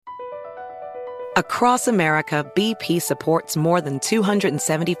Across America, BP supports more than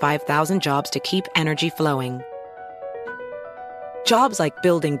 275,000 jobs to keep energy flowing. Jobs like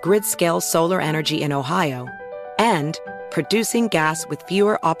building grid-scale solar energy in Ohio and producing gas with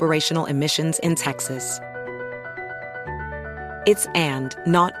fewer operational emissions in Texas. It's and,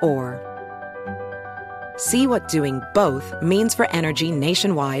 not or. See what doing both means for energy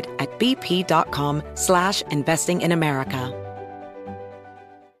nationwide at bp.com/investing in America.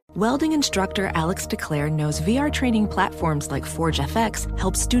 Welding instructor Alex DeClaire knows VR training platforms like Forge FX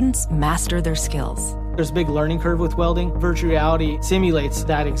help students master their skills. There's a big learning curve with welding. Virtual reality simulates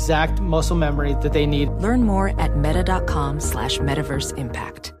that exact muscle memory that they need. Learn more at meta.com/metaverse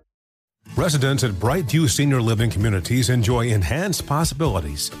impact. Residents at Brightview Senior Living Communities enjoy enhanced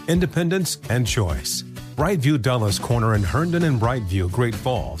possibilities, independence, and choice. Brightview Dulles Corner in Herndon and Brightview, Great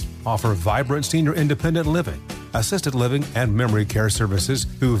Falls, offer vibrant senior independent living, assisted living, and memory care services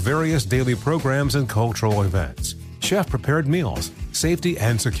through various daily programs and cultural events. Chef-prepared meals, safety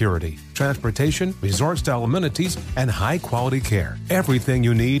and security, transportation, resort-style amenities, and high-quality care. Everything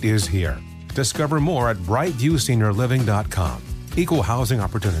you need is here. Discover more at brightviewseniorliving.com. Equal housing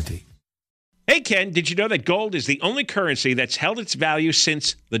opportunity. Hey, Ken, did you know that gold is the only currency that's held its value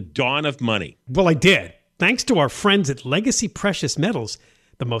since the dawn of money? Well, I did. Thanks to our friends at Legacy Precious Metals,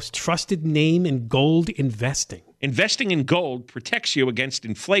 the most trusted name in gold investing. Investing in gold protects you against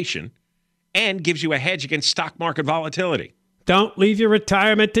inflation and gives you a hedge against stock market volatility. Don't leave your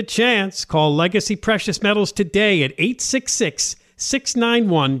retirement to chance. Call Legacy Precious Metals today at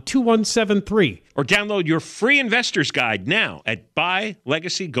 866-691-2173. Or download your free investor's guide now at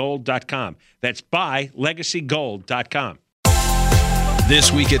buylegacygold.com. That's buylegacygold.com.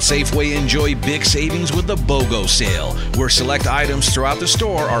 This week at Safeway, enjoy big savings with the BOGO sale, where select items throughout the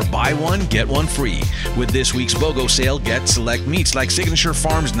store are buy one, get one free. With this week's BOGO sale, get select meats like Signature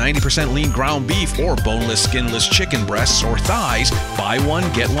Farms 90% lean ground beef or boneless, skinless chicken breasts or thighs, buy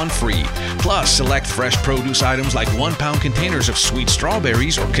one, get one free. Plus, select fresh produce items like 1 pound containers of sweet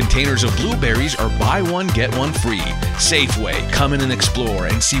strawberries or containers of blueberries are buy one, get one free. Safeway, come in and explore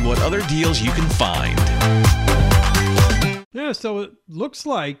and see what other deals you can find. Yeah, so it looks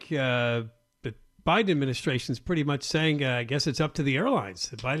like the Biden administration is pretty much saying, I guess it's up to the airlines.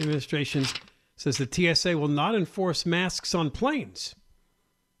 The Biden administration says the TSA will not enforce masks on planes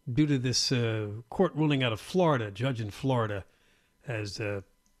due to this court ruling out of Florida. A judge in Florida has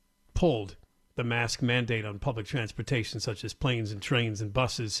pulled the mask mandate on public transportation, such as planes and trains and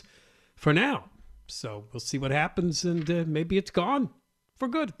buses, for now. So we'll see what happens, and maybe it's gone. For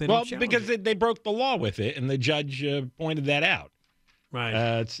good. Well, because they broke the law with it, and the judge pointed that out.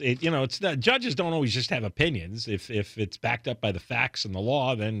 Right. It's not, judges don't always just have opinions. If it's backed up by the facts and the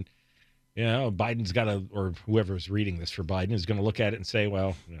law, then Biden's got to, or whoever's reading this for Biden is going to look at it and say,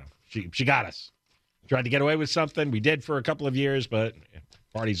 well, she got us. Tried to get away with something. We did for a couple of years, but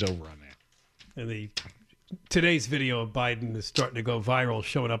party's over on that. And today's video of Biden is starting to go viral,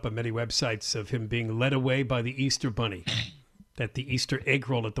 showing up on many websites of him being led away by the Easter Bunny at the Easter egg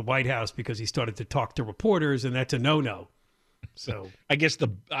roll at the White House because he started to talk to reporters, and that's a no-no. So I guess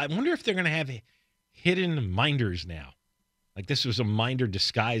I wonder if they're going to have hidden minders now. Like this was a minder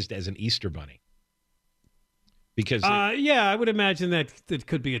disguised as an Easter bunny. Because I would imagine that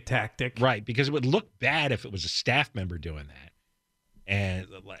could be a tactic. Right, because it would look bad if it was a staff member doing that, and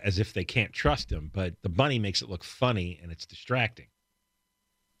as if they can't trust him. But the bunny makes it look funny, and it's distracting.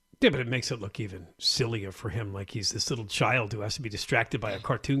 Yeah, but it makes it look even sillier for him, like he's this little child who has to be distracted by a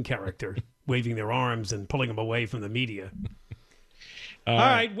cartoon character waving their arms and pulling them away from the media. All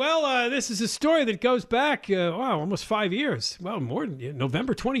right, well, this is a story that goes back, almost 5 years. Well, more than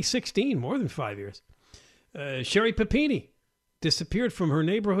November 2016, more than 5 years. Sherry Papini disappeared from her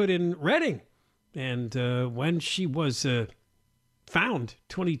neighborhood in Reading. And when she was found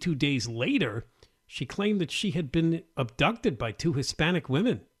 22 days later, she claimed that she had been abducted by 2 Hispanic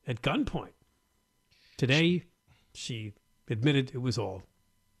women at gunpoint. Today, she admitted it was all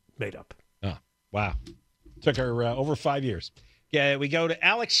made up. Oh, wow. Took her over 5 years. Yeah, we go to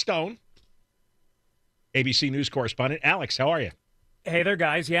Alex Stone, ABC News correspondent. Alex, how are you? Hey there,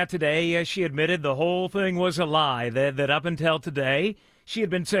 guys. Yeah, today she admitted the whole thing was a lie, that up until today, she had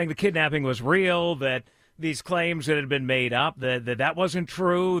been saying the kidnapping was real, that these claims that had been made up, that wasn't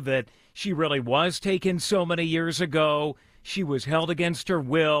true, that she really was taken so many years ago. She was held against her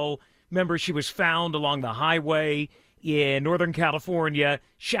will. Remember, she was found along the highway in Northern California,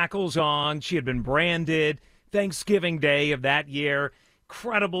 shackles on. She had been branded. Thanksgiving Day of that year.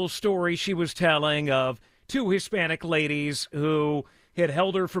 Credible story she was telling of 2 Hispanic ladies who had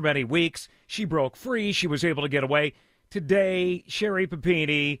held her for many weeks. She broke free. She was able to get away. Today, Sherry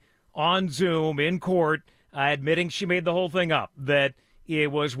Papini on Zoom in court, admitting she made the whole thing up, that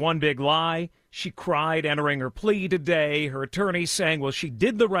it was one big lie. She cried entering her plea today. Her attorney saying, well, she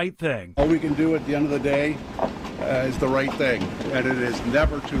did the right thing. All we can do at the end of the day is the right thing, and it is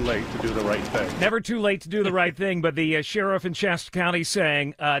never too late to do the right thing. Never too late to do the right thing, but the sheriff in Shasta County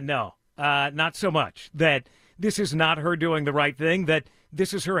saying, no, not so much, that this is not her doing the right thing, that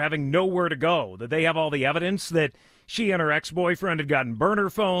this is her having nowhere to go, that they have all the evidence that she and her ex-boyfriend had gotten burner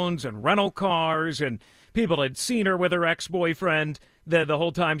phones and rental cars, and people had seen her with her ex-boyfriend the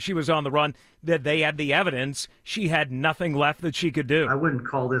whole time she was on the run, that they had the evidence. She had nothing left that she could do. I wouldn't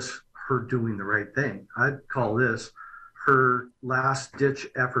call this her doing the right thing. I'd call this her last-ditch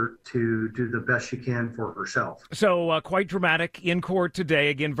effort to do the best she can for herself. So quite dramatic in court today.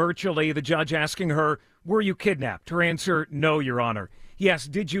 Again, virtually, the judge asking her, were you kidnapped? Her answer, no, Your Honor. Yes,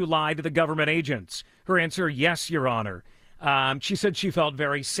 did you lie to the government agents? Her answer, yes, Your Honor. She said she felt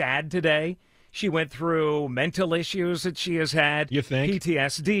very sad today. She went through mental issues that she has had. You think?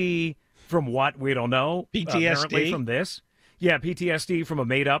 PTSD from what? We don't know. PTSD? Apparently from this. Yeah, PTSD from a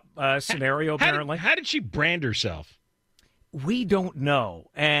made-up scenario, apparently. How did she brand herself? We don't know.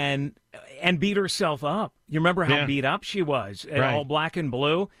 And beat herself up. You remember how beat up she was? Right. All black and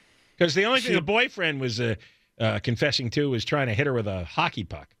blue. Because the only thing the boyfriend was confessing to was trying to hit her with a hockey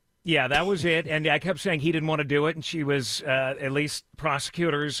puck. Yeah, that was it. And I kept saying he didn't want to do it. And she was, at least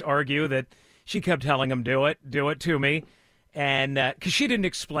prosecutors argue that she kept telling him, do it to me. And because she didn't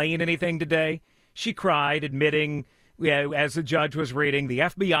explain anything today, she cried, admitting, as the judge was reading, the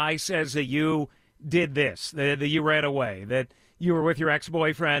FBI says that you did this, that you ran away, that you were with your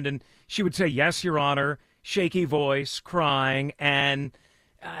ex-boyfriend. And she would say, yes, Your Honor, shaky voice, crying, and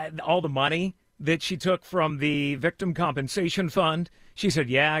all the money that she took from the victim compensation fund. She said,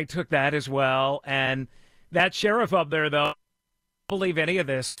 yeah, I took that as well. And that sheriff up there, though, believe any of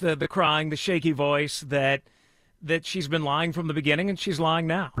this, the crying, the shaky voice, that she's been lying from the beginning, and she's lying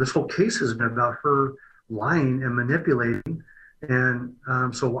now. This whole case has been about her lying and manipulating, and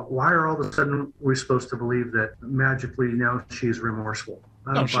so why are all of a sudden we supposed to believe that magically now she's remorseful?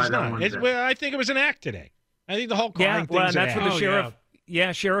 No, she's not. Well, I think it was an act today. I think the whole crying thing's that's an what act. the sheriff.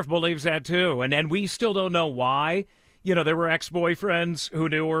 Yeah, sheriff believes that too, and we still don't know why. You know, there were ex-boyfriends who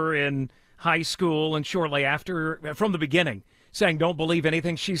knew her in high school and shortly after, from the beginning, saying don't believe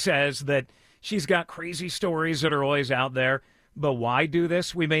anything she says, that she's got crazy stories that are always out there. But why do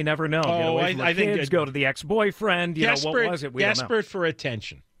this? We may never know. Oh, I think kids, go to the ex-boyfriend. What was it? We don't know. Desperate for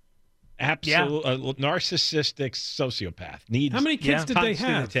attention. Absolute narcissistic sociopath. Needs how many kids did they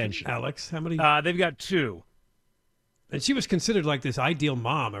have, attention. Alex? How many? They've got 2. And she was considered like this ideal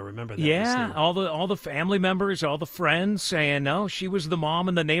mom. I remember that. Yeah, all the family members, all the friends saying, no, she was the mom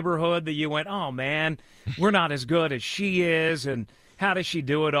in the neighborhood that you went, oh, man, we're not as good as she is, and how does she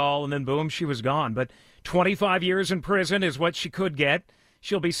do it all? And then, boom, she was gone. But 25 years in prison is what she could get.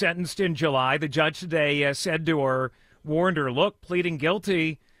 She'll be sentenced in July. The judge today said to her, warned her, look, pleading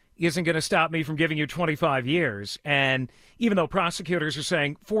guilty isn't going to stop me from giving you 25 years. And even though prosecutors are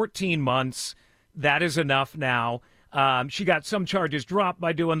saying 14 months, that is enough now. She got some charges dropped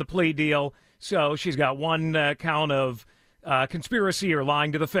by doing the plea deal, so she's got one count of conspiracy or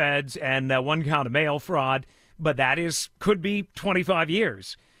lying to the feds and one count of mail fraud, but that could be 25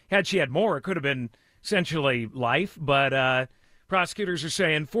 years. Had she had more, it could have been essentially life, but prosecutors are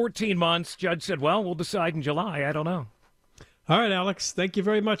saying 14 months. Judge said, well, we'll decide in July. I don't know. All right, Alex, thank you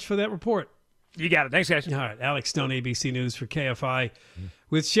very much for that report. You got it. Thanks, guys. All right, Alex Stone, ABC News for KFI,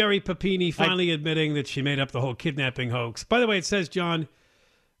 with Sherry Papini finally admitting that she made up the whole kidnapping hoax. By the way, it says, John,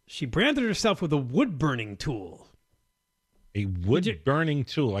 she branded herself with a wood-burning tool. A wood-burning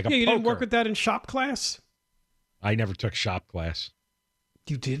tool, like a poker. You didn't work with that in shop class? I never took shop class.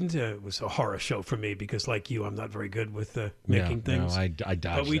 You didn't? It was a horror show for me because, like you, I'm not very good with making things. No, I dodged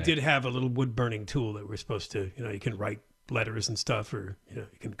But we did have a little wood-burning tool that we're supposed to, you can write letters and stuff, or, you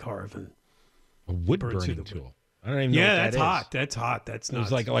can carve and... A wood-burning tool. I don't even know what that is. Yeah, that's hot. That's hot. That's not...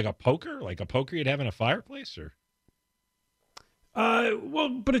 It's like a poker? Like a poker you'd have in a fireplace? Or? Well,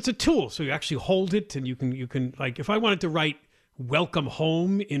 but it's a tool, so you actually hold it, and you can like, if I wanted to write "welcome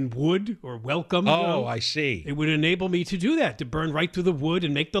home" in wood or "welcome," I see. It would enable me to do that, to burn right through the wood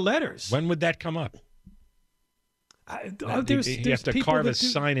and make the letters. When would that come up? There's you have to carve a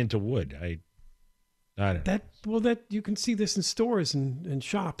sign into wood. I don't know. That you can see this in stores and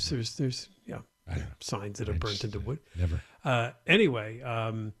shops. There's signs that are burnt into wood. Never. Anyway,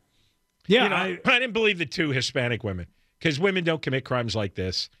 I didn't believe the 2 Hispanic women, because women don't commit crimes like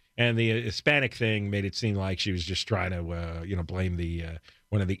this. And the Hispanic thing made it seem like she was just trying to, blame the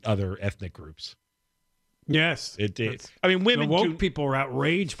one of the other ethnic groups. Yes. I mean, women. The woke people are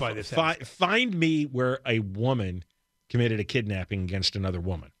outraged by this. Find me where a woman committed a kidnapping against another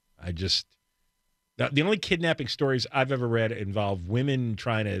woman. The only kidnapping stories I've ever read involve women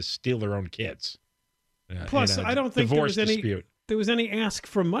trying to steal their own kids. Plus, I don't think there was any ask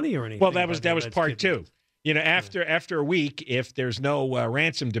for money or anything. Well, that was part two. After a week, if there's no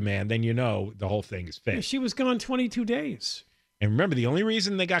ransom demand, then the whole thing is fake. Yeah, she was gone 22 days. And remember, the only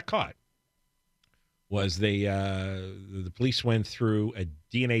reason they got caught was the police went through a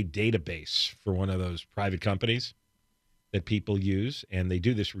DNA database for one of those private companies that people use, and they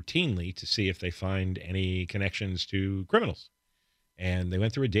do this routinely to see if they find any connections to criminals. And they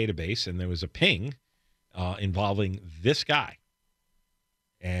went through a database, and there was a ping involving this guy,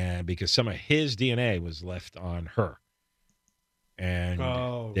 and because some of his DNA was left on her. And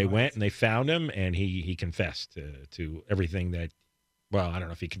they went and they found him, and he confessed to everything that, well, I don't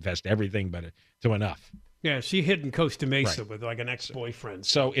know if he confessed to everything, but to enough. Yeah, she hid in Costa Mesa with like an ex-boyfriend.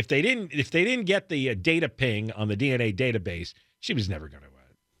 So if they didn't get the data ping on the DNA database, she was never going to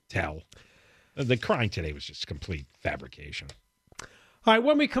tell. The crying today was just complete fabrication. All right,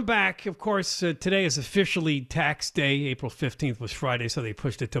 when we come back, of course, today is officially tax day. April 15th was Friday, so they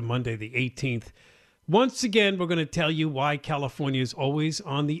pushed it to Monday the 18th. Once again, we're going to tell you why California is always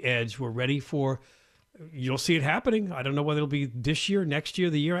on the edge. We're ready for... You'll see it happening. I don't know whether it'll be this year, next year,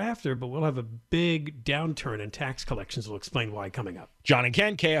 the year after, but we'll have a big downturn in tax collections. We'll explain why coming up. John and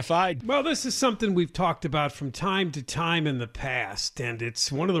Ken, KFI. Well, this is something we've talked about from time to time in the past, and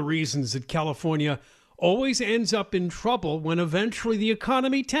it's one of the reasons that California always ends up in trouble when eventually the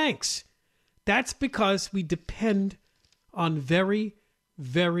economy tanks. That's because we depend on very,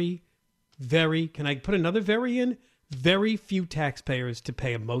 very, very, can I put another very in? Very few taxpayers to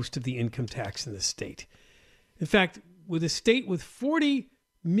pay most of the income tax in the state. In fact, with a state with 40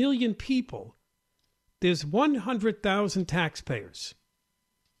 million people, there's 100,000 taxpayers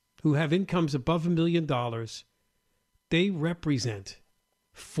who have incomes above $1 million. They represent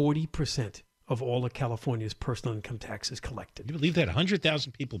 40% of all of California's personal income taxes collected. You believe that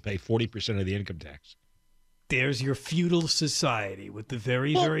 100,000 people pay 40% of the income tax? There's your feudal society with the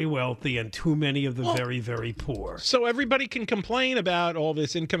very, very wealthy and too many of the very, very poor. So everybody can complain about all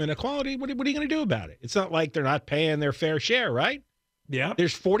this income inequality. What are you going to do about it? It's not like they're not paying their fair share, right? Yeah.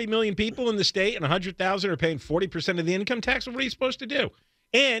 There's 40 million people in the state, and 100,000 are paying 40% of the income tax. What are you supposed to do?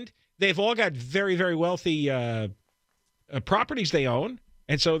 And they've all got very, very wealthy properties they own,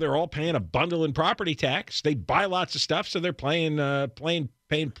 and so they're all paying a bundle in property tax. They buy lots of stuff, so they're paying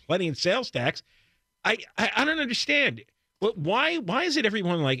plenty in sales tax. I don't understand. Why is it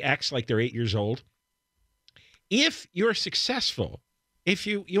everyone acts like they're 8 years old? If you're successful, if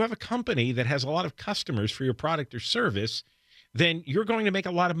you have a company that has a lot of customers for your product or service, then you're going to make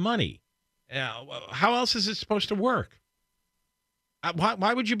a lot of money. How else is it supposed to work?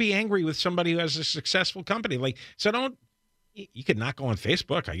 Why would you be angry with somebody who has a successful company? You could not go on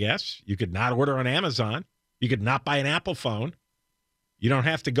Facebook, I guess. You could not order on Amazon. You could not buy an Apple phone. You don't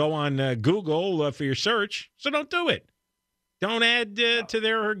have to go on Google for your search, so don't do it. Don't add to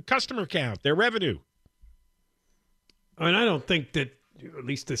their customer count, their revenue. I mean, I don't think that, at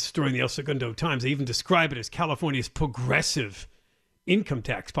least this story in the El Segundo Times, they even describe it as California's progressive income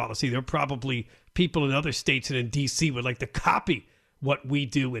tax policy. There are probably people in other states and in D.C. would like to copy what we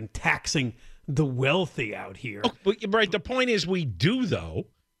do in taxing the wealthy out here. Oh, but, right. The point is we do, though,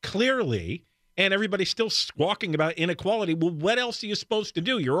 clearly. And everybody's still squawking about inequality. Well, what else are you supposed to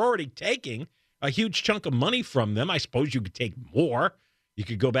do? You're already taking a huge chunk of money from them. I suppose you could take more. You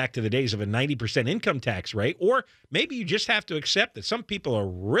could go back to the days of a 90% income tax rate. Or maybe you just have to accept that some people are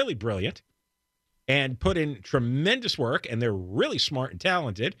really brilliant and put in tremendous work, and they're really smart and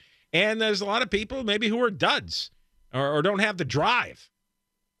talented. And there's a lot of people maybe who are duds or don't have the drive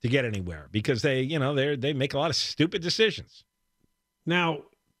to get anywhere because they make a lot of stupid decisions. Now,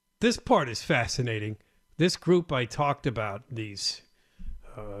 this part is fascinating. This group I talked about, these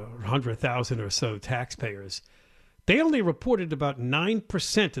 100,000 or so taxpayers, they only reported about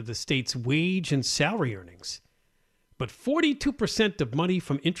 9% of the state's wage and salary earnings, but 42% of money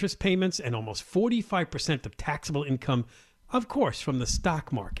from interest payments and almost 45% of taxable income, of course, from the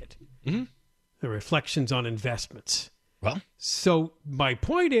stock market. Mm-hmm. The reflections on investments. Well, so my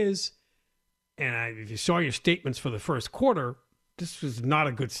point is, and if you saw your statements for the first quarter, this was not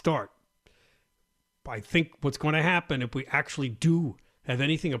a good start. I think what's going to happen if we actually do have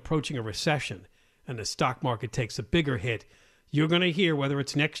anything approaching a recession and the stock market takes a bigger hit, you're going to hear, whether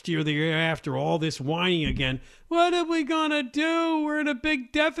it's next year or the year after, all this whining again. What are we going to do? We're in a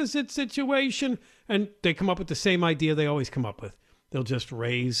big deficit situation. And they come up with the same idea they always come up with. They'll just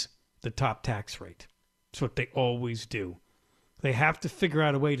raise the top tax rate. That's what they always do. They have to figure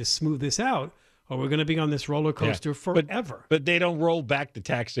out a way to smooth this out, or we're going to be on this roller coaster forever. But they don't roll back the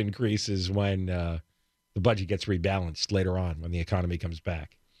tax increases when the budget gets rebalanced later on, when the economy comes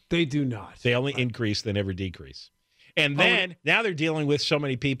back. They do not. They only increase, they never decrease. And then now they're dealing with so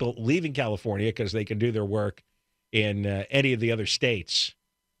many people leaving California because they can do their work in any of the other states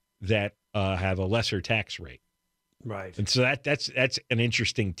that have a lesser tax rate. Right. And so that's an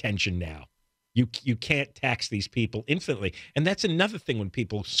interesting tension now. You can't tax these people infinitely. And that's another thing when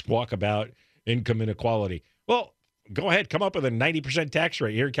people squawk about income inequality. Well, go ahead, come up with a 90% tax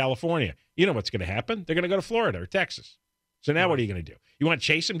rate here in California. You know what's going to happen? They're going to go to Florida or Texas. So now what are you going to do? You want to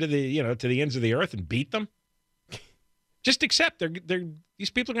chase them to the ends of the earth and beat them? Just accept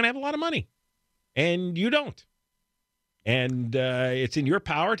these people are going to have a lot of money, and you don't. And it's in your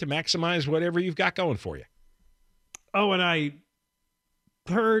power to maximize whatever you've got going for you. Oh, and I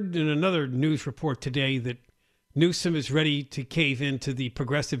heard in another news report today that Newsom is ready to cave into the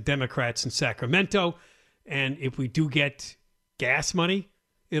progressive Democrats in Sacramento. And if we do get gas money,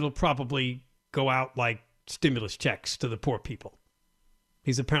 it'll probably go out like stimulus checks to the poor people.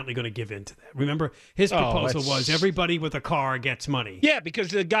 He's apparently going to give in to that. Remember, his proposal was everybody with a car gets money. Yeah, because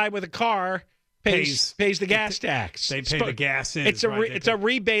the guy with a car pays the gas tax. They pay the gas in. It's a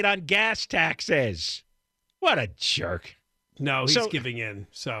rebate on gas taxes. What a jerk. No, he's giving in.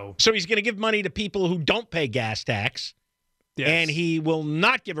 So he's going to give money to people who don't pay gas tax, and he will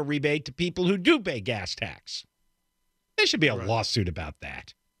not give a rebate to people who do pay gas tax. There should be a lawsuit about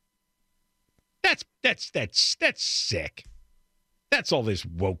that. That's sick. That's all this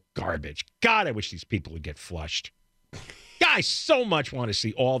woke garbage. God, I wish these people would get flushed. I so much want to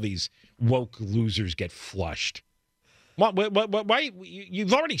see all these woke losers get flushed. Why?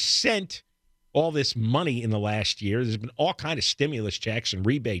 You've already sent all this money in the last year. There's been all kind of stimulus checks and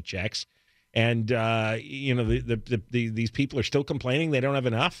rebate checks, and these people are still complaining they don't have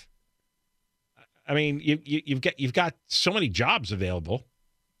enough. I mean, you've got so many jobs available.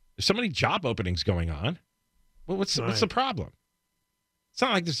 There's so many job openings going on. Well, what's the problem? It's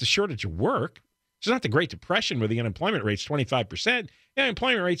not like there's a shortage of work. It's not the Great Depression where the unemployment rate's 25%. The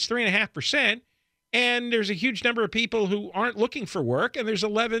unemployment rate's 3.5%. And there's a huge number of people who aren't looking for work, and there's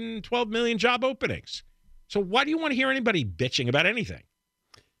 11, 12 million job openings. So why do you want to hear anybody bitching about anything?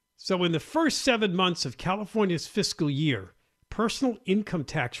 So in the first 7 months of California's fiscal year, personal income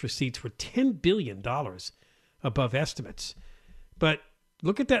tax receipts were $10 billion above estimates. But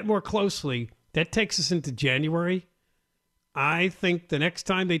look at that more closely. That takes us into January. I think the next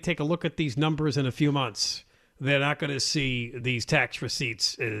time they take a look at these numbers in a few months, they're not going to see these tax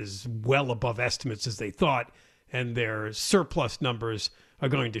receipts as well above estimates as they thought, and their surplus numbers are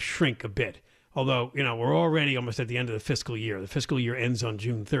going to shrink a bit. Although, we're already almost at the end of the fiscal year. The fiscal year ends on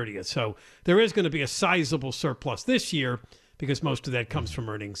June 30th. So there is going to be a sizable surplus this year because most of that comes from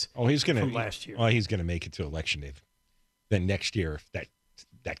earnings from last year. Well, he's going to make it to election day. Then next year, if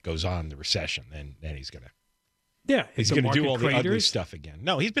that goes on, the recession, then he's going to. Yeah, he's going to do all the ugly stuff again.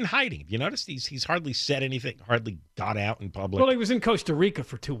 No, he's been hiding. Have you noticed he's hardly said anything, hardly got out in public? Well, he was in Costa Rica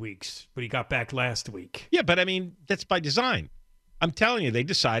for 2 weeks, but he got back last week. Yeah, but I mean, that's by design. I'm telling you, they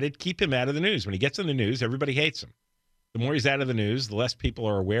decided keep him out of the news. When he gets in the news, everybody hates him. The more he's out of the news, the less people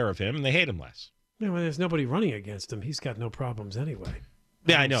are aware of him, and they hate him less. Yeah, well, there's nobody running against him. He's got no problems anyway.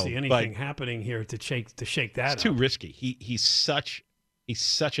 Yeah, I know. I don't see anything happening here to shake that. It's too risky. He's such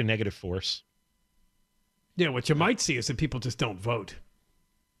a negative force. Yeah, what you might see is that people just don't vote.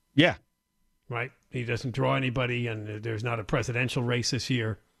 Yeah. Right? He doesn't draw anybody, and there's not a presidential race this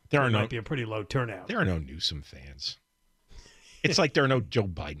year. There might be a pretty low turnout. There are no Newsom fans. It's like there are no Joe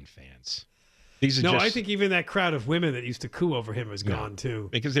Biden fans. These are I think even that crowd of women that used to coo over him is gone, too.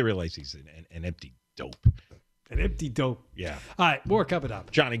 Because they realize he's an empty dope. An empty dope. Yeah. All right, more coming up.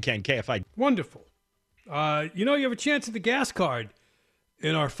 John and Ken, KFI. Wonderful. You have a chance at the gas card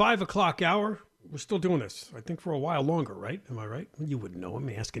in our 5 o'clock hour. We're still doing this, I think, for a while longer, right? Am I right? You wouldn't know. I'm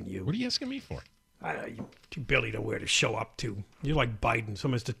asking you. What are you asking me for? You barely know where to show up to. You're like Biden.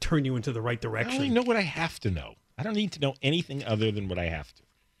 Someone has to turn you into the right direction. I only know what I have to know. I don't need to know anything other than what I have to.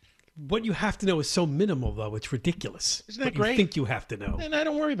 What you have to know is so minimal, though. It's ridiculous. Isn't that great? You think you have to know. And I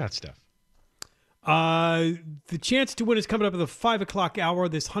don't worry about stuff. The chance to win is coming up at the 5 o'clock hour,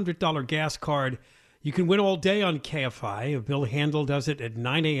 this $100 gas card. You can win all day on KFI. Bill Handel does it at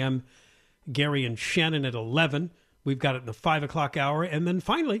 9 a.m., Gary and Shannon at 11. We've got it in the 5 o'clock hour. And then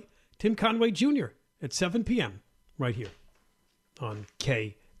finally, Tim Conway Jr. at 7 p.m. right here on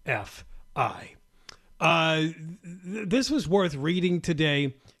KFI. This was worth reading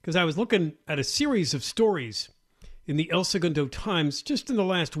today because I was looking at a series of stories in the El Segundo Times just in the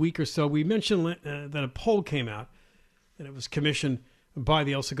last week or so. We mentioned that a poll came out, and it was commissioned by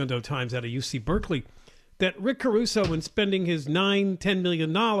the El Segundo Times out of UC Berkeley, that Rick Caruso, when spending his $10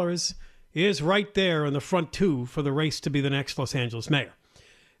 million, is right there in the front two for the race to be the next Los Angeles mayor.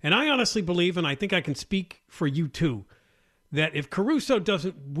 And I honestly believe, and I think I can speak for you too, that if Caruso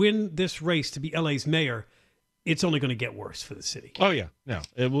doesn't win this race to be LA's mayor, it's only going to get worse for the city. Oh yeah, no.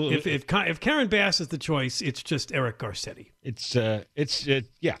 It will, if Karen Bass is the choice, it's just Eric Garcetti. It's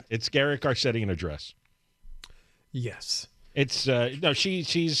Eric Garcetti in a dress. Yes. It's no.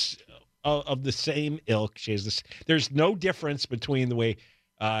 She's of the same ilk. She has this. There's no difference between the way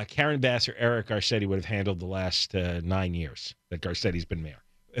Karen Bass or Eric Garcetti would have handled the last 9 years that Garcetti's been mayor.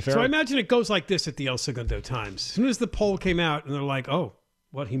 So I imagine it goes like this at the El Segundo Times. As soon as the poll came out, and they're like, "Oh,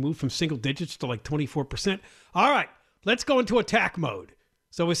 what? He moved from single digits to like 24%. All right, let's go into attack mode."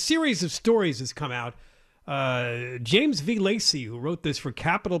 So a series of stories has come out. James V. Lacey, who wrote this for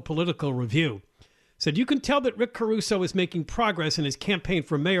Capital Political Review, said, "You can tell that Rick Caruso is making progress in his campaign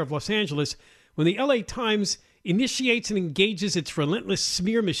for mayor of Los Angeles when the LA Times initiates and engages its relentless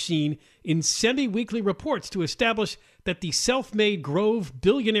smear machine in semi-weekly reports to establish that the self-made Grove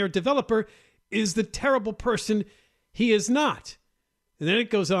billionaire developer is the terrible person he is not." And then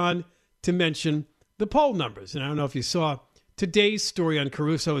it goes on to mention the poll numbers. And I don't know if you saw today's story on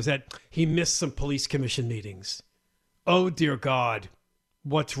Caruso is that he missed some police commission meetings. Oh, dear God.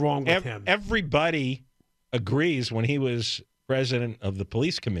 What's wrong with him? Everybody agrees when he was president of the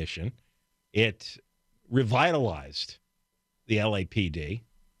police commission, it revitalized the LAPD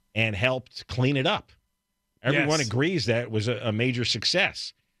and helped clean it up. Everyone agrees that it was a major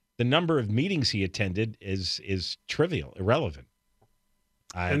success. The number of meetings he attended is trivial, irrelevant.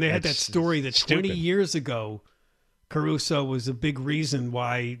 And they had that story that 20 years ago, Caruso was a big reason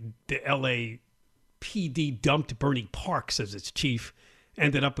why the LAPD dumped Bernie Parks as its chief,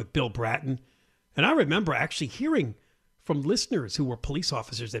 ended up with Bill Bratton. And I remember actually hearing from listeners who were police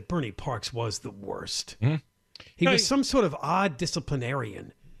officers that Bernie Parks was the worst. Mm-hmm. He was some sort of odd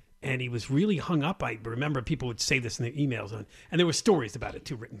disciplinarian, and he was really hung up. I remember people would say this in their emails, and there were stories about it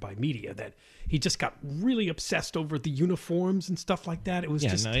too, written by media, that he just got really obsessed over the uniforms and stuff like that. It was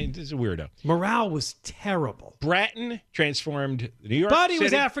he's a weirdo. Morale was terrible. Bratton transformed New York But he City.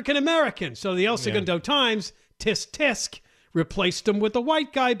 was African American, so the El Segundo Times, tisk, replaced him with a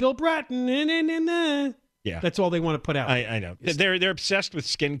white guy, Bill Bratton. Yeah, that's all they want to put out. I know. They're obsessed with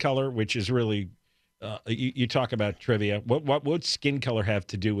skin color, which is really. You talk about trivia. What would skin color have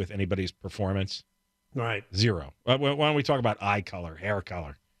to do with anybody's performance? Right. Zero. Why don't we talk about eye color, hair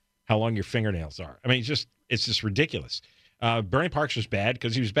color, how long your fingernails are? I mean, it's just ridiculous. Bernie Parks was bad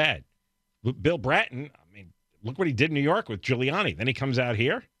because he was bad. Bill Bratton, I mean, look what he did in New York with Giuliani. Then he comes out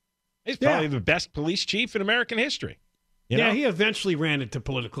here. He's probably the best police chief in American history. You know? He eventually ran into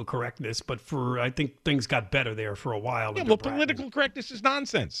political correctness, but I think things got better there for a while. Yeah, well, political correctness is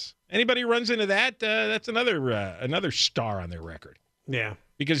nonsense. Anybody who runs into that, that's another star on their record. Yeah,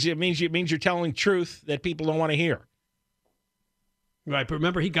 because it means you're telling truth that people don't want to hear. Right, but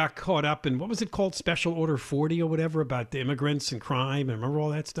remember he got caught up in, what was it called, Special Order 40 or whatever, about the immigrants and crime, and remember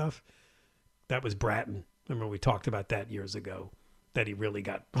all that stuff? That was Bratton. Remember we talked about that years ago, that he really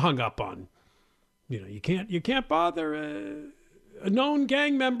got hung up on. You can't bother a known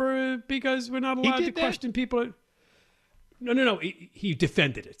gang member because we're not allowed to question people. No. He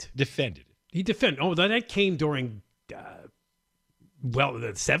defended it. He defended. Oh, that came during, the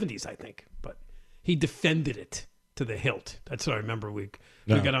 70s, I think. But he defended it to the hilt. That's what I remember. We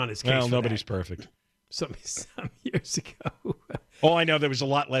got on his case. Well, nobody's perfect. Some years ago. Oh, I know there was a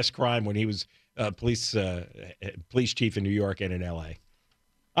lot less crime when he was police chief in New York and in L.A.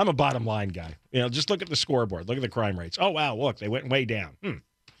 I'm a bottom line guy. Just look at the scoreboard. Look at the crime rates. Oh, wow, look, they went way down.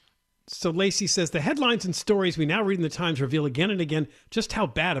 So Lacey says, the headlines and stories we now read in the Times reveal again and again just how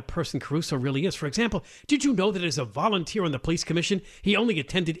bad a person Caruso really is. For example, did you know that as a volunteer on the police commission, he only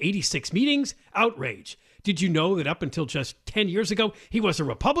attended 86 meetings? Outrage. Did you know that up until just 10 years ago, he was a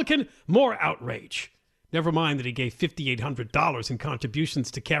Republican? More outrage. Never mind that he gave $5,800 in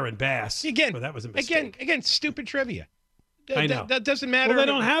contributions to Karen Bass. Again, that was a mistake. Again, stupid trivia. I know. That doesn't matter. Well, they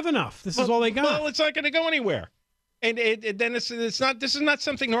don't have enough. This is all they got. Well, it's not going to go anywhere. And then it's not. This is not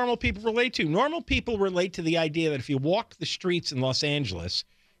something normal people relate to. Normal people relate to the idea that if you walk the streets in Los Angeles,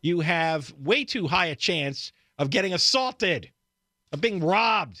 you have way too high a chance of getting assaulted, of being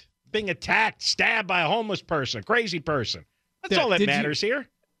robbed, being attacked, stabbed by a homeless person, a crazy person. That's all that matters here.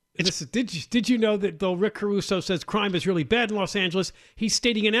 Did you know that though Rick Caruso says crime is really bad in Los Angeles, he's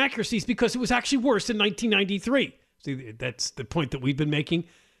stating inaccuracies because it was actually worse in 1993. See, that's the point that we've been making.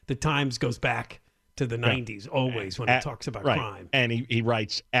 The Times goes back to the 90s, always, when it talks about crime. And he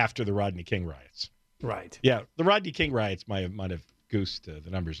writes after the Rodney King riots. Right. Yeah, the Rodney King riots might have goosed the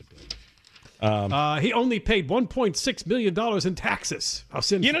numbers a bit. He only paid $1.6 million in taxes. How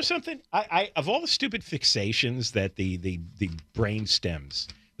sinful. You know something? I of all the stupid fixations that the brain stems,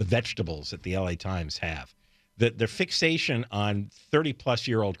 the vegetables that the LA Times have, their fixation on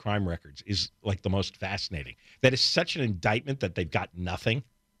 30-plus-year-old crime records is like the most fascinating. That is such an indictment that they've got nothing.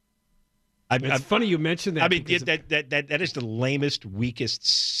 It's funny you mentioned that. I mean, that is the lamest, weakest,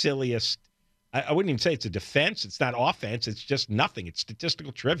 silliest. I wouldn't even say it's a defense. It's not offense. It's just nothing. It's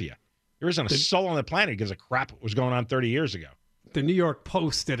statistical trivia. There isn't a soul on the planet who gives a crap what was going on 30 years ago. The New York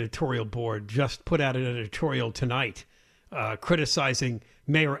Post editorial board just put out an editorial tonight criticizing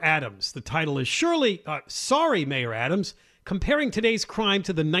Mayor Adams. The title is Sorry, Mayor Adams. Comparing today's crime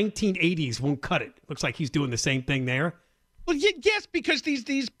to the 1980s won't cut it. Looks like he's doing the same thing there. Well, yes, because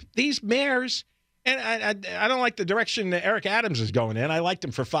these mayors, and I don't like the direction that Eric Adams is going in. I liked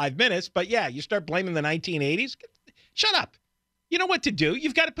him for 5 minutes, but yeah, you start blaming the 1980s. Shut up. You know what to do.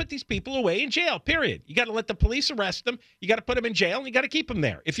 You've got to put these people away in jail, period. You got to let the police arrest them. You got to put them in jail, and you got to keep them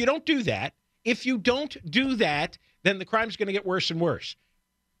there. If you don't do that, then the crime's going to get worse and worse.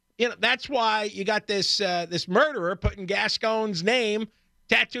 You know, that's why you got this murderer putting Gascon's name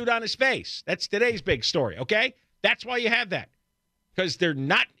tattooed on his face. That's today's big story, okay? That's why you have that. Because they're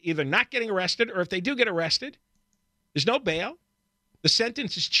either not getting arrested, or if they do get arrested, there's no bail, the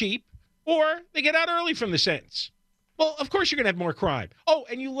sentence is cheap, or they get out early from the sentence. Well, of course you're going to have more crime. Oh,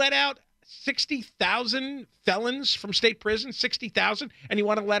 and you let out 60,000 felons from state prison, 60,000, and you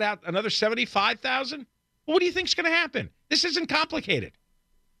want to let out another 75,000? Well, what do you think's going to happen? This isn't complicated.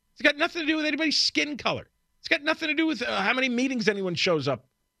 It's got nothing to do with anybody's skin color. It's got nothing to do with how many meetings anyone shows up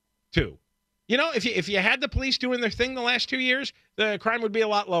to. You know, if you had the police doing their thing the last 2 years, the crime would be a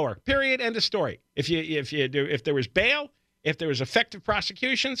lot lower. Period. End of story. If there was bail, if there was effective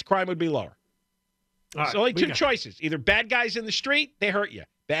prosecutions, crime would be lower. There's only two choices. Either bad guys in the street, they hurt you.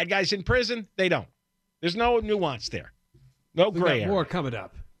 Bad guys in prison, they don't. There's no nuance there. No gray area. More coming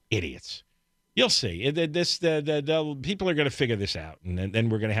up. Idiots. You'll see. The people are going to figure this out, and then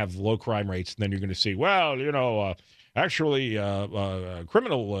we're going to have low crime rates, and then you're going to see, well, you know, actually,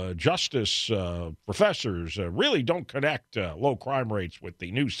 criminal justice professors really don't connect low crime rates with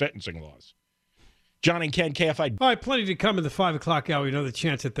the new sentencing laws. John and Ken, KFI. All right, plenty to come in the 5 o'clock hour. Another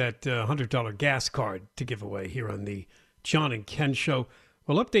chance at that $100 gas card to give away here on the John and Ken Show.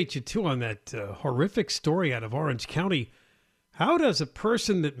 We'll update you, too, on that horrific story out of Orange County. How does a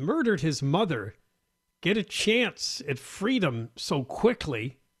person that murdered his mother get a chance at freedom so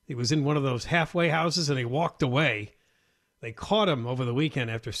quickly? He was in one of those halfway houses and he walked away. They caught him over the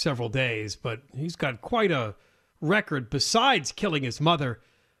weekend after several days, but he's got quite a record besides killing his mother.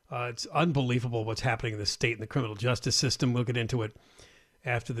 It's unbelievable what's happening in the state and the criminal justice system. We'll get into it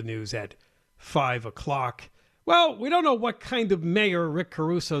after the news at 5 o'clock. Well, we don't know what kind of mayor Rick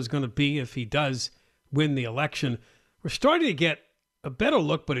Caruso is going to be if he does win the election. We're starting to get a better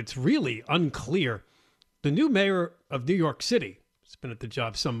look, but it's really unclear. The new mayor of New York City, who's been at the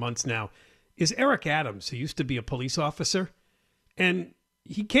job some months now, is Eric Adams, who used to be a police officer. And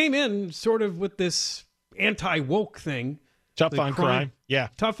he came in sort of with this anti-woke thing. Tough on crime. Yeah.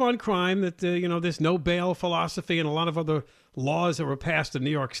 Tough on crime, that, this no bail philosophy and a lot of other laws that were passed in New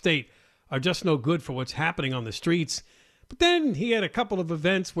York State are just no good for what's happening on the streets. But then he had a couple of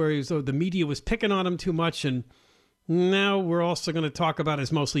events where the media was picking on him too much, and now we're also going to talk about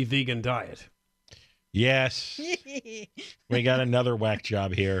his mostly vegan diet. Yes. We got another whack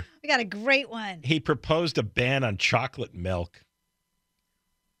job here. We got a great one. He proposed a ban on chocolate milk.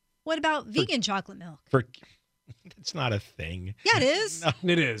 What about vegan chocolate milk? It's not a thing. Yeah, it is.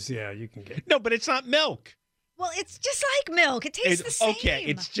 No. It is, yeah, you can get it. No, but it's not milk. Well, it's just like milk. It tastes the same. Okay,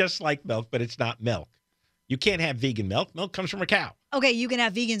 it's just like milk, but it's not milk. You can't have vegan milk. Milk comes from a cow. Okay, you can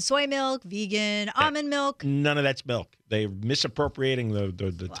have vegan soy milk, vegan almond milk. None of that's milk. They're misappropriating the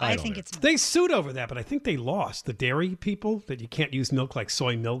title. I think it's milk. They sued over that, but I think they lost. The dairy people, that you can't use milk like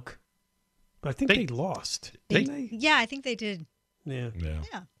soy milk. But I think they lost. Didn't they? Yeah, I think they did. Yeah.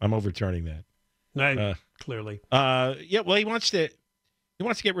 I'm overturning that. Clearly. Well, he wants to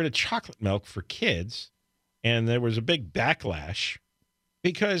get rid of chocolate milk for kids, and there was a big backlash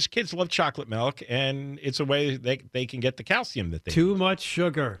because kids love chocolate milk, and it's a way they can get the calcium that they Too need. much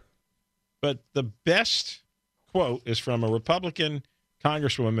sugar. But the best quote is from a Republican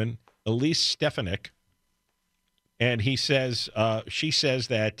Congresswoman, Elise Stefanik, and she says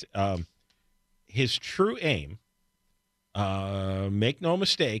that his true aim, make no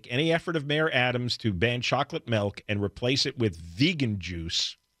mistake, any effort of Mayor Adams to ban chocolate milk and replace it with vegan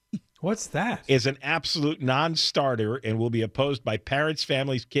juice What's that? Is an absolute non-starter and will be opposed by parents,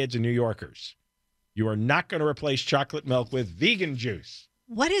 families, kids, and New Yorkers. You are not going to replace chocolate milk with vegan juice.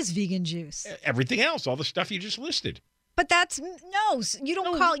 What is vegan juice? Everything else, all the stuff you just listed. But that's you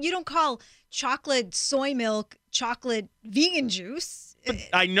don't call chocolate soy milk chocolate vegan juice. But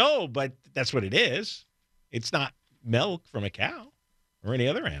I know, but that's what it is. It's not milk from a cow or any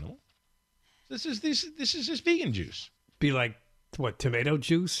other animal. This is just vegan juice. Be like what, tomato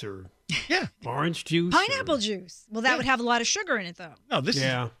juice or orange juice? Pineapple juice. Well, that would have a lot of sugar in it, though. No, the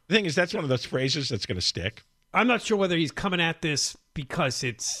thing is, that's one of those phrases that's going to stick. I'm not sure whether he's coming at this because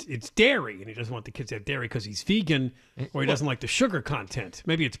it's dairy and he doesn't want the kids to have dairy because he's vegan, or he doesn't like the sugar content.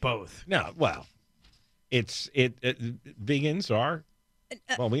 Maybe it's both. No, well, vegans are,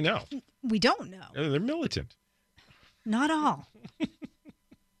 well, we know. We don't know. They're militant. Not all.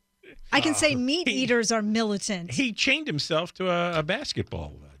 I can say meat eaters are militant. He chained himself to a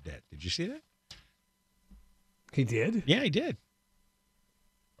basketball net. Did you see that? He did? Yeah, he did.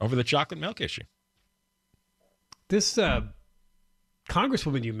 Over the chocolate milk issue. This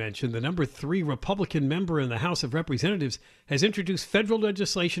Congresswoman you mentioned, the number 3 Republican member in the House of Representatives, has introduced federal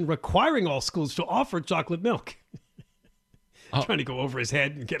legislation requiring all schools to offer chocolate milk. Trying to go over his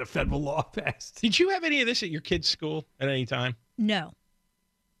head and get a federal law passed. Did you have any of this at your kid's school at any time? No.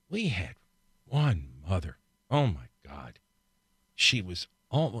 We had one mother. Oh, my God. She was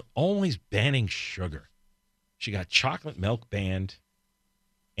always banning sugar. She got chocolate milk banned,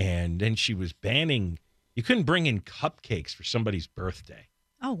 and then she was banning, you couldn't bring in cupcakes for somebody's birthday.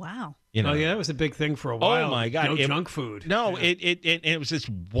 Oh, wow. You know? Oh, yeah, that was a big thing for a while. Oh, my God. No junk food. No, it was this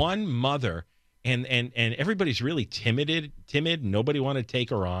one mother, and everybody's really timid. Nobody wanted to take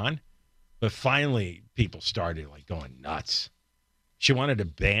her on. But finally, people started, like, going nuts. She wanted to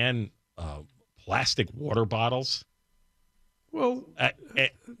ban plastic water bottles. Well,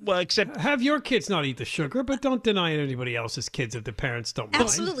 except have your kids not eat the sugar, but don't deny anybody else's kids if the parents don't mind.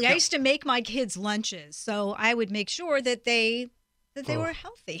 Absolutely. I used to make my kids lunches, so I would make sure that they were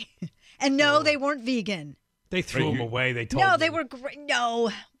healthy. And no, they weren't vegan. They threw them away. They told No, they were great. No,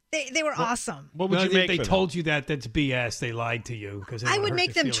 they were awesome. What would you make They for told them? you that's BS. They lied to you. I would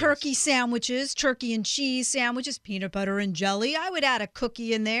make them turkey sandwiches, turkey and cheese sandwiches, peanut butter and jelly. I would add a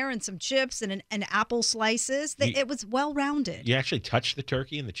cookie in there and some chips and apple slices. It was well-rounded. You actually touched the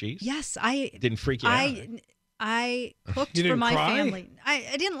turkey and the cheese? Yes. I didn't freak you out. I cooked You for didn't my cry? family.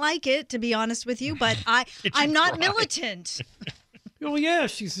 I didn't like it, to be honest with you, but I'm not militant. Oh, yeah,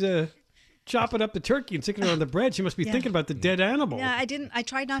 she's chopping up the turkey and sticking it on the bread. She must be thinking about the dead animal. Yeah, I didn't. I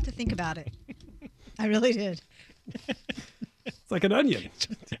tried not to think about it. I really did. It's like an onion.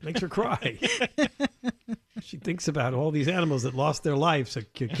 It makes her cry. She thinks about all these animals that lost their lives so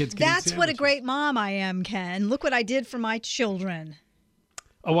kids can eat That's what a sandwiches. great mom I am, Ken. Look what I did for my children.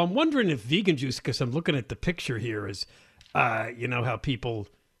 Oh, I'm wondering if vegan juice, because I'm looking at the picture here, is, you know how people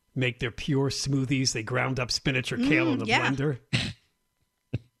make their pure smoothies? They ground up spinach or kale in the blender.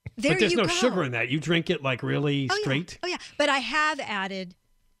 There but there's you no go. sugar in that. You drink it like really straight? Oh, yeah. But I have added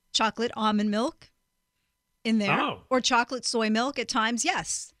chocolate almond milk in there. Oh. Or chocolate soy milk at times,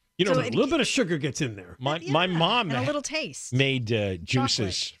 yes. You know, So a little bit of sugar gets in there. My mom and a little taste. made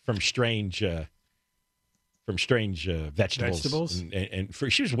juices from strange vegetables. And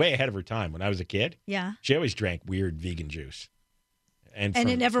she was way ahead of her time. When I was a kid, she always drank weird vegan juice. And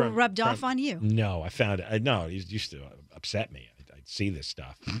it never rubbed off on you? No, I found it. No, it used to upset me. I'd see this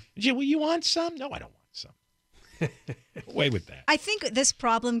stuff. Well, you want some? No, I don't want some. Away with that. I think this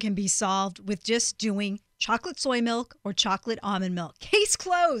problem can be solved with just doing chocolate soy milk or chocolate almond milk. Case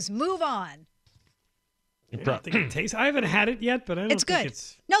closed. Move on. I think it tastes. I haven't had it yet, but I don't It's think good.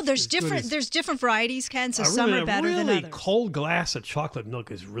 it's. No, there's as good different. as- There's different varieties, Ken. So A some really- are better a than really others. cold glass of chocolate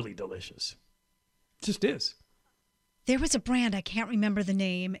milk is really delicious. It just is. There was a brand, I can't remember the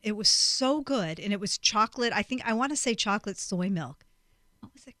name. It was so good, and it was chocolate. I want to say chocolate soy milk.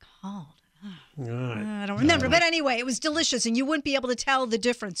 What was it called? I don't remember. But anyway, it was delicious, and you wouldn't be able to tell the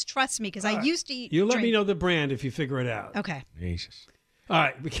difference. Trust me, because I used to eat. You let me drink- know the brand if you figure it out. Okay. Jesus. All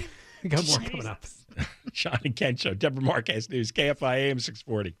right, we got more coming up. Sean and Ken Show. Deborah Marquez News, KFI AM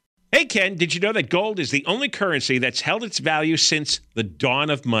 640. Hey, Ken, did you know that gold is the only currency that's held its value since the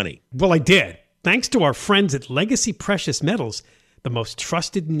dawn of money? Well, I did. Thanks to our friends at Legacy Precious Metals, the most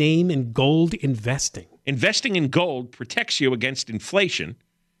trusted name in gold investing. Investing in gold protects you against inflation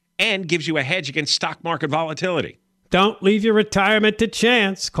and gives you a hedge against stock market volatility. Don't leave your retirement to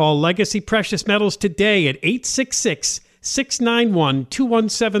chance. Call Legacy Precious Metals today at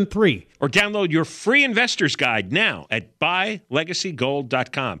 866-691-2173. Or download your free investor's guide now at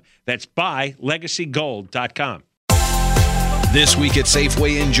buylegacygold.com. That's buylegacygold.com. This week at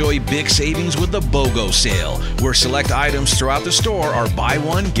Safeway, enjoy big savings with the BOGO sale, where select items throughout the store are buy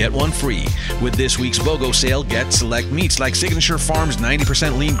one, get one free. With this week's BOGO sale, get select meats like Signature Farms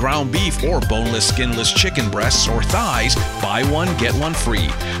 90% lean ground beef or boneless, skinless chicken breasts or thighs, buy one, get one free.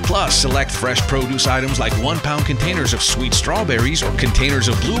 Plus, select fresh produce items like 1 pound containers of sweet strawberries or containers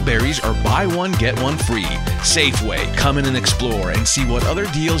of blueberries are buy one, get one free. Safeway, come in and explore and see what other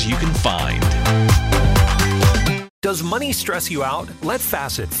deals you can find. Does money stress you out? Let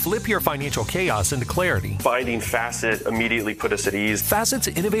Facet flip your financial chaos into clarity. Finding Facet immediately put us at ease. Facet's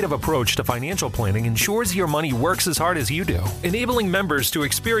innovative approach to financial planning ensures your money works as hard as you do, enabling members to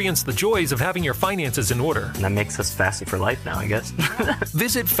experience the joys of having your finances in order. And that makes us Facet for life now, I guess.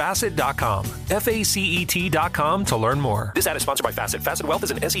 Visit Facet.com, FACET.com to learn more. This ad is sponsored by Facet. Facet Wealth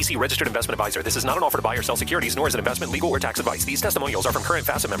is an SEC registered investment advisor. This is not an offer to buy or sell securities, nor is it investment, legal, or tax advice. These testimonials are from current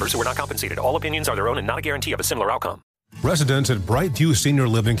Facet members who are not compensated. All opinions are their own and not a guarantee of a similar outcome. Residents at Brightview Senior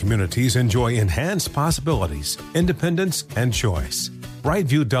Living Communities enjoy enhanced possibilities, independence, and choice.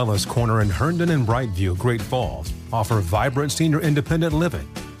 Brightview Dulles Corner in Herndon and Brightview, Great Falls, offer vibrant senior independent living,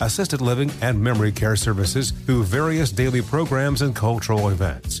 assisted living, and memory care services through various daily programs and cultural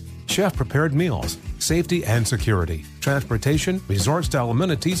events. Chef-prepared meals, safety and security, transportation, resort-style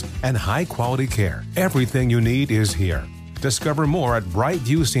amenities, and high-quality care. Everything you need is here. Discover more at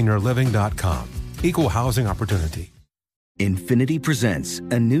brightviewseniorliving.com. Equal housing opportunity. Infinity presents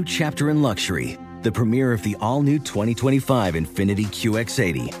a new chapter in luxury, the premiere of the all-new 2025 Infinity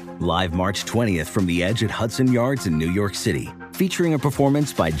QX80, live March 20th from the Edge at Hudson Yards in New York City, featuring a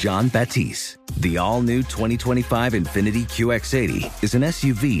performance by John Batiste. The all-new 2025 Infinity QX80 is an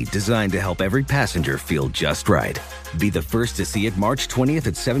SUV designed to help every passenger feel just right. Be the first to see it March 20th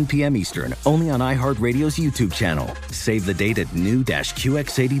at 7 p.m. Eastern, only on iHeartRadio's YouTube channel. Save the date at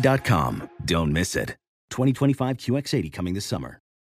new-QX80.com. Don't miss it. 2025 QX80 coming this summer.